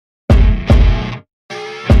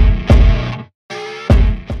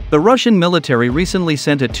The Russian military recently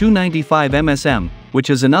sent a Tu-95MSM, which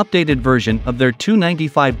is an updated version of their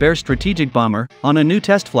Tu-95 strategic bomber, on a new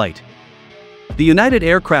test flight. The United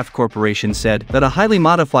Aircraft Corporation said that a highly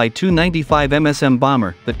modified Tu-95MSM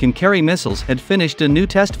bomber that can carry missiles had finished a new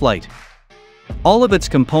test flight. All of its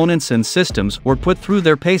components and systems were put through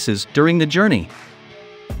their paces during the journey.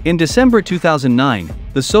 In December 2009,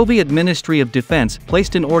 the Soviet Ministry of Defense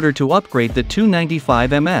placed an order to upgrade the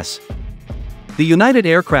Tu-95MS. The United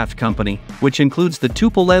Aircraft Company, which includes the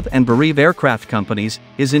Tupolev and Beriev aircraft companies,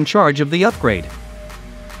 is in charge of the upgrade.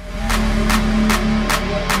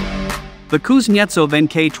 The Kuznetsov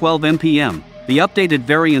NK-12MPM, the updated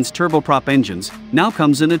variant's turboprop engines, now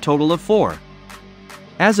comes in a total of 4.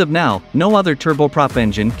 As of now, no other turboprop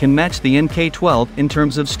engine can match the NK-12 in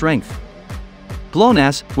terms of strength.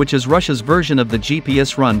 GLONASS, which is Russia's version of the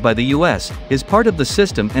GPS run by the US, is part of the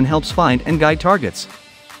system and helps find and guide targets.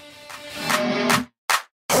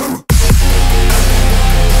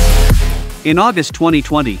 In August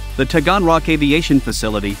 2020, the Taganrog Aviation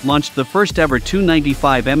Facility launched the first-ever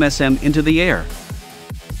Tu-95MSM into the air.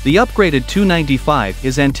 The upgraded Tu-95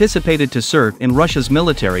 is anticipated to serve in Russia's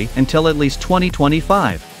military until at least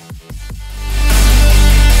 2025.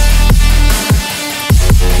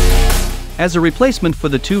 As a replacement for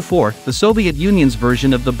the Tu-4, the Soviet Union's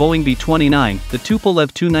version of the Boeing B-29, the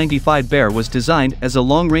Tupolev Tu-95 was designed as a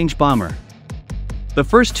long-range bomber. The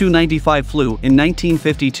first Tu-95 flew in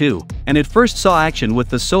 1952, and it first saw action with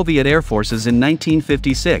the Soviet Air Forces in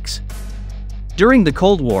 1956. During the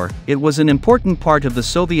Cold War, it was an important part of the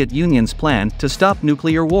Soviet Union's plan to stop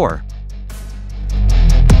nuclear war.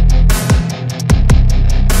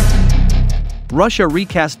 Russia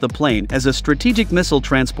recast the plane as a strategic missile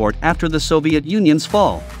transport after the Soviet Union's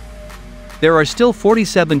fall. There are still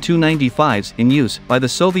 47 Tu-95s in use by the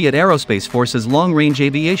Soviet Aerospace Forces Long-Range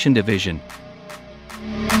Aviation Division.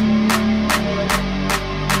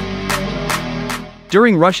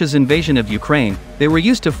 During Russia's invasion of Ukraine, they were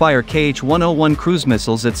used to fire Kh-101 cruise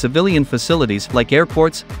missiles at civilian facilities like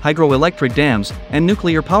airports, hydroelectric dams, and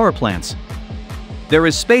nuclear power plants. There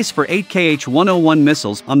is space for 8 Kh-101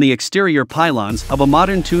 missiles on the exterior pylons of a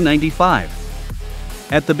modern Tu-95.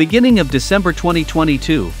 At the beginning of December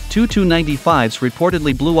 2022, two Tu-95s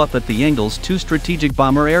reportedly blew up at the Engels 2 strategic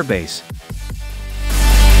bomber airbase.